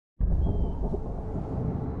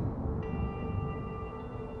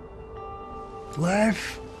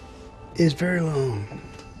Life is very long.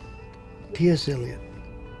 T.S. Eliot.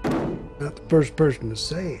 Not the first person to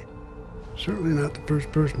say it. Certainly not the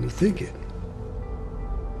first person to think it.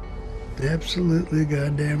 Absolutely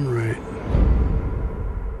goddamn right.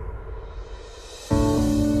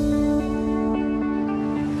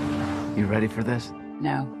 You ready for this?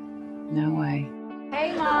 No. No way.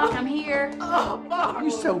 Hey, Mom, I'm here. Oh, Mom,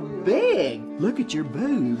 you're so big. Look at your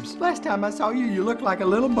boobs. Last time I saw you, you looked like a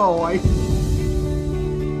little boy.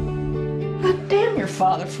 I damn your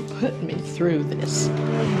father for putting me through this. Do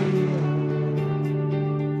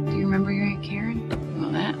you remember your Aunt Karen?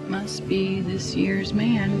 Well, that must be this year's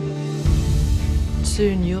man.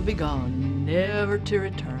 Soon you'll be gone, never to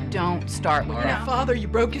return. Don't start, Laura. Your father, you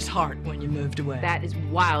broke his heart when you moved away. That is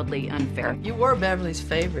wildly unfair. You were Beverly's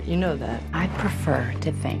favorite, you know that. I'd prefer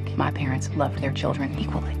to think my parents loved their children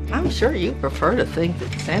equally. I'm sure you prefer to think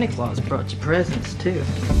that Santa Claus brought you presents, too.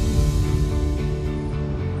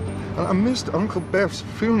 I missed Uncle Beth's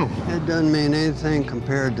funeral. That doesn't mean anything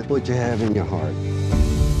compared to what you have in your heart.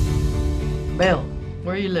 Bill,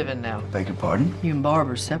 where are you living now? Beg your pardon? You and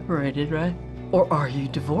Barbara separated, right? Or are you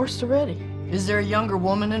divorced already? Is there a younger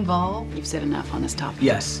woman involved? You've said enough on this topic.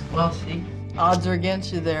 Yes. Well, see, odds are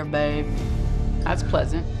against you there, babe. That's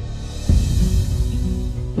pleasant.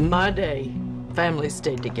 In my day, families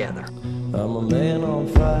stayed together. I'm a man on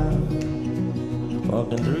fire,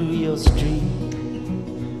 walking through your street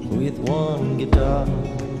with one guitar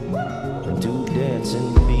and two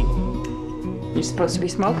dancing feet. You supposed to be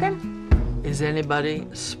smoking? Is anybody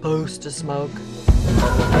supposed to smoke?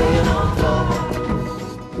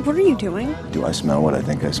 What are you doing? Do I smell what I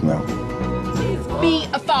think I smell? Be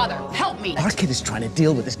a father. Help me. Our kid is trying to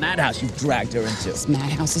deal with this madhouse you've dragged her into. This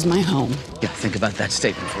madhouse is my home. Yeah, think about that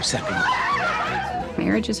statement for a second.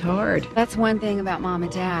 Marriage is hard. That's one thing about Mom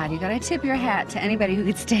and Dad. You gotta tip your hat to anybody who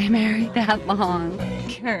could stay married that long.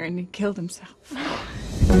 Karen killed himself.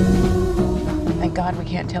 Thank God we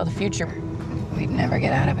can't tell the future. We'd never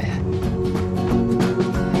get out of it.